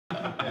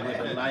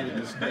we're delighted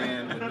to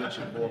stand with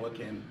Richard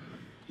Boykin.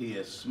 He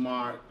is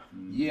smart.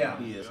 Yeah.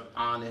 He is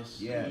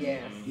honest.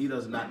 Yes. He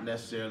does not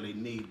necessarily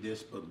need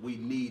this, but we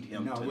need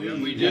him No, to we do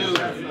need this.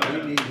 him.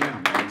 We need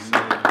him. And so,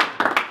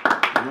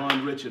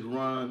 run, Richard,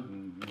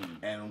 run,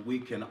 and we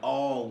can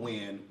all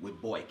win with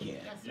Boykin.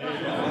 That's right.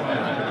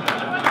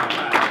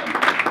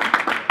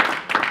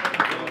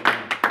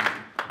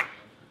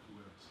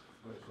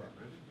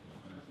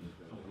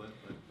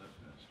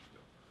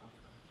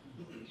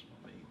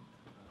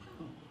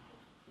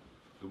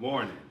 Good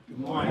morning. Good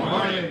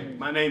morning.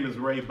 My name is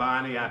Ray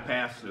Bonney. I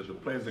pastor the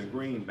Pleasant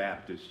Green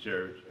Baptist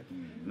Church,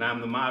 and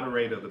I'm the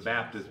moderator of the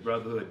Baptist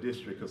Brotherhood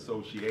District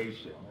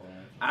Association.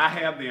 I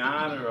have the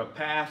honor of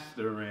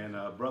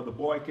pastoring Brother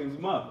Boykin's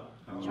mother,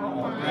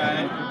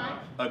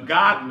 a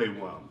godly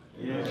woman.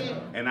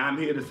 And I'm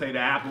here to say the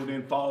apple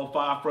didn't fall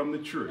far from the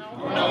tree.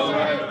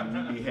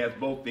 He has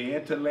both the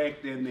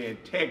intellect and the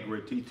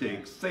integrity to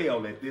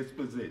excel at this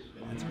position.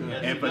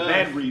 And for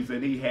that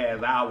reason, he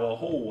has our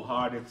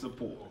wholehearted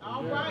support.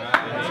 All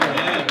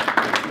right.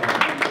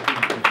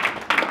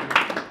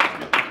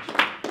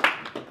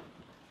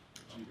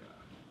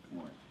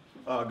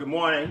 Good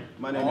morning.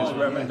 My name is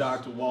Reverend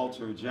Dr.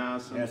 Walter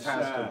Johnson, Yes,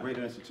 pastor sir. of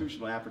Greater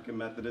Institutional African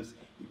Methodist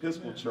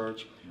Episcopal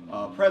Church,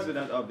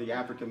 president of the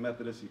African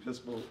Methodist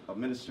Episcopal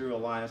Ministerial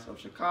Alliance of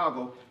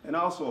Chicago, and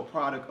also a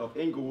product of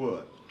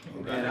Inglewood.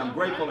 And I'm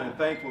grateful and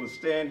thankful to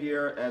stand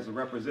here as a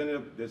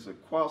representative. There's a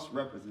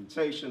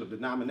cross-representation of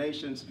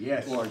denominations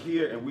who are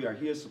here, and we are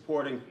here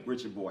supporting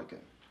Richard Boykin.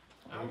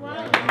 All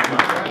right.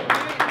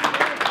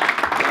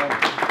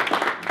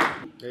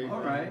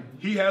 All right.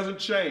 He hasn't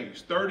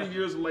changed. 30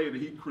 years later,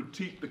 he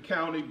critiqued the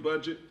county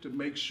budget to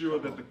make sure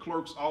that the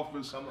clerk's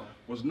office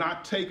was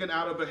not taken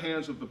out of the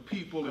hands of the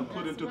people and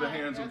put into the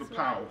hands of the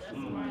powerful.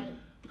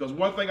 Because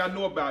one thing I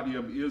know about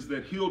him is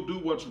that he'll do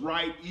what's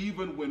right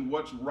even when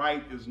what's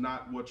right is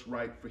not what's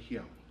right for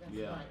him.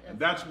 And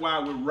that's why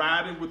we're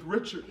riding with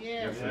Richard.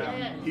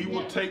 He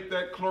will take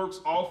that clerk's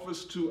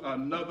office to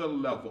another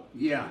level.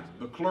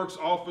 The clerk's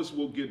office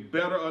will get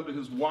better under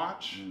his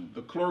watch.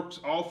 The clerk's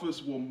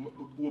office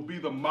will be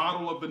the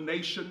model of the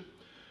nation.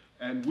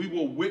 And we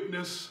will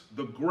witness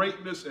the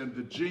greatness and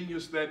the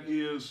genius that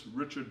is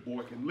Richard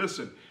Boykin.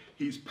 Listen,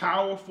 he's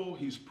powerful,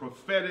 he's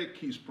prophetic,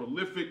 he's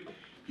prolific,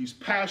 he's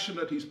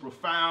passionate, he's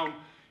profound.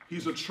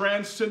 He's a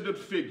transcendent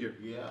figure,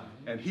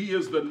 and he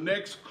is the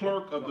next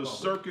clerk of the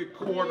Circuit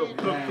Court of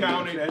Cook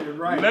County.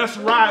 Let's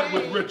ride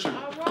with Richard.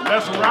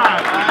 Let's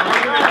ride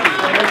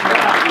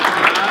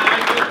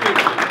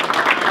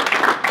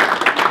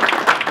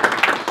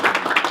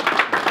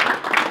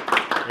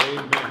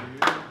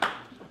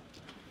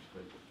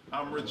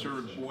I'm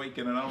Richard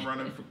Boykin, and I'm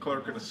running for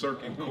clerk of the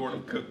Circuit Court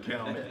of Cook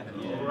County.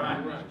 All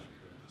right.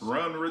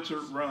 Run,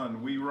 Richard,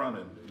 run. We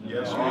running.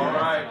 Yes, we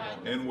are.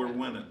 And we're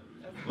winning.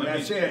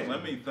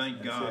 Let me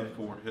thank God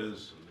for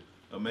his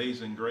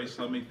amazing grace.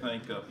 Let me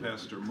thank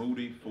Pastor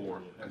Moody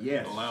for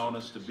allowing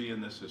us to be in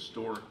this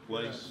historic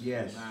place.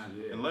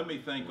 And let me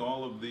thank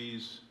all of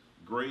these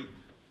great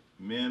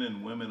men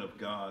and women of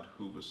God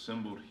who've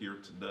assembled here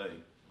today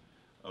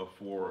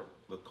for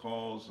the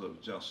cause of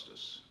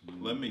justice.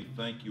 Let me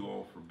thank you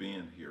all for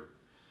being here.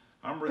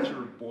 I'm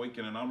Richard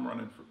Boykin, and I'm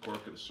running for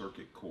clerk of the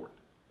Circuit Court.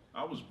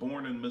 I was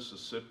born in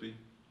Mississippi,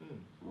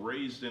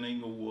 raised in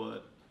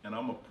Inglewood, and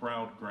I'm a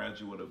proud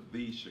graduate of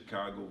the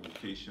Chicago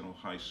Vocational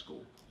High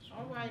School.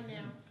 All right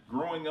now.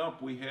 Growing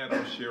up, we had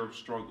our share of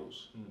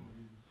struggles.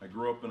 I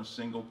grew up in a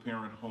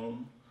single-parent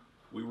home.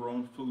 We were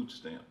on food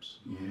stamps.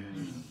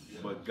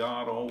 But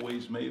God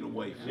always made a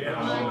way for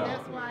us.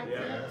 That's right.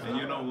 And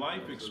you know,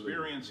 life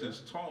experience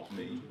has taught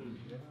me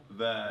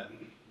that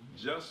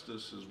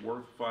justice is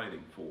worth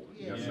fighting for.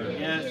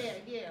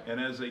 And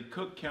as a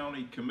Cook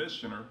County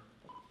Commissioner,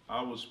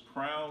 I was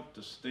proud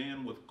to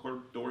stand with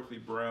Clerk Dorothy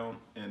Brown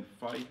and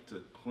fight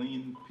to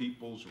clean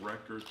people's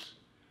records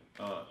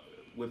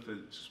with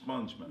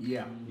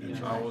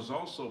expungement. I was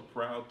also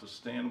proud to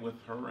stand with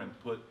her and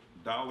put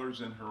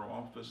dollars in her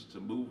office to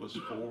move us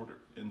forward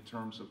in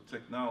terms of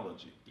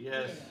technology.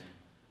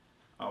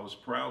 I was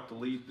proud to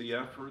lead the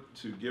effort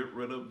to get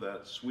rid of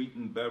that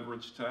sweetened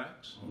beverage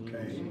tax.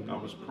 I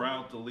was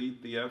proud to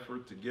lead the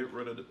effort to get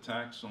rid of the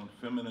tax on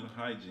feminine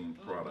hygiene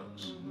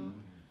products.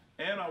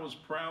 And I was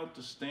proud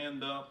to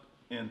stand up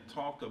and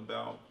talk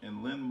about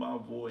and lend my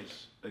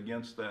voice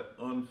against that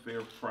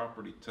unfair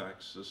property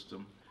tax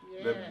system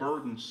that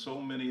burdens so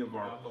many of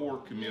our poor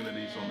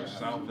communities on the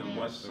south and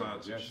west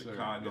sides of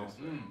Chicago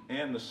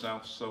and the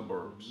south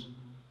suburbs.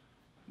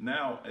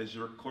 Now, as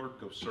your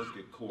clerk of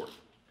Circuit Court,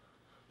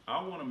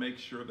 I want to make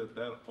sure that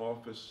that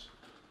office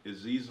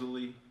is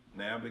easily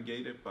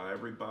navigated by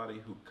everybody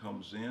who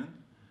comes in.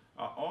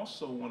 I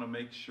also want to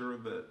make sure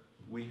that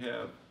we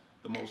have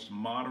the most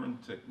modern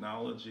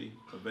technology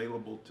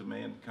available to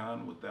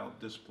mankind without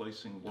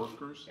displacing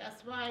workers.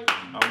 That's right.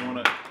 I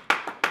want to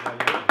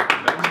make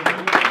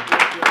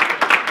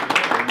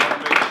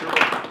sure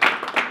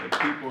that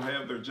people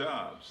have their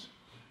jobs.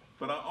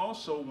 But I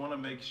also want to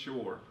make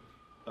sure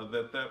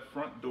that that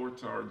front door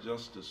to our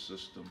justice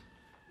system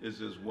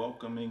is as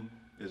welcoming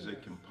as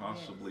it can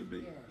possibly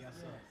be. Yes,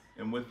 sir.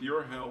 And with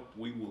your help,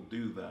 we will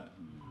do that.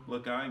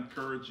 Look, I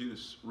encourage you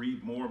to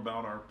read more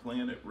about our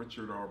plan at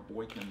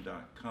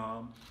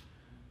richardrboykin.com.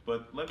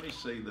 But let me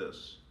say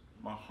this,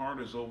 my heart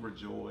is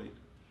overjoyed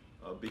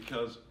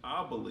because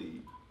I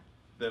believe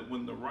that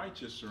when the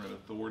righteous are in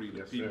authority,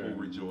 the people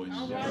rejoice.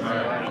 All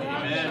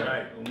right. That's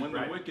right. And when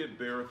the wicked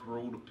beareth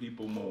rule, the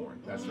people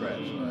mourn. That's right.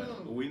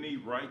 We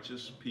need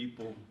righteous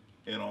people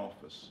in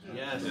office.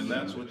 Yes. And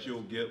that's what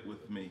you'll get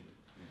with me.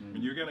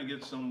 And you're going to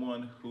get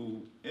someone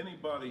who,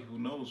 anybody who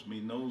knows me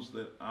knows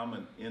that I'm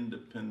an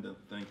independent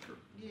thinker.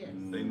 Yes.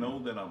 They know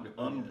that I'm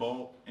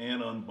unbought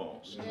and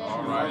unbossed. Yes.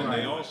 All right. And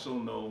they also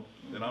know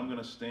that I'm going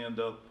to stand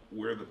up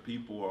where the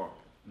people are.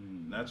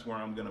 And that's where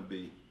I'm going to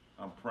be.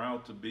 I'm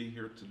proud to be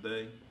here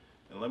today.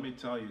 And let me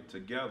tell you,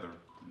 together,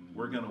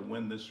 we're going to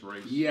win this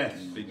race. Yes.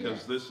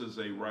 Because this is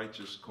a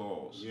righteous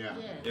cause. Yeah.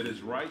 Yes. It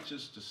is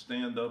righteous to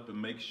stand up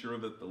and make sure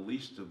that the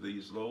least of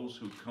these, those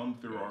who come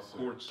through our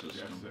court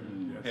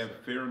system, have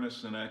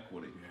fairness and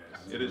equity.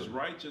 It is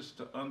righteous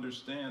to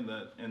understand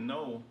that and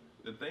know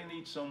that they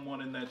need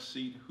someone in that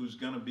seat who's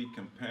going to be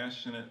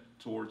compassionate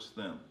towards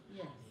them.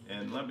 Yes.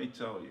 And let me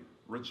tell you,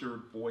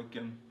 Richard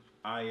Boykin,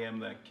 I am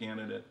that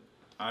candidate.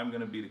 I'm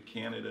going to be the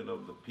candidate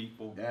of the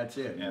people. That's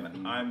it.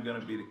 And I'm going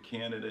to be the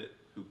candidate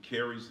who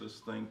carries this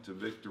thing to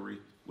victory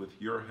with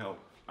your help.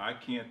 I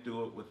can't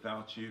do it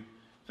without you.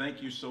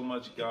 Thank you so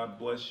much. God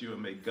bless you,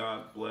 and may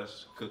God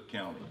bless Cook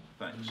County.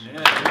 Thanks. We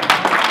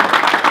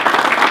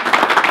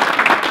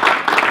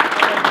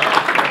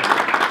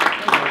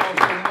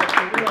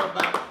have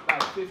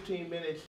about 15 minutes.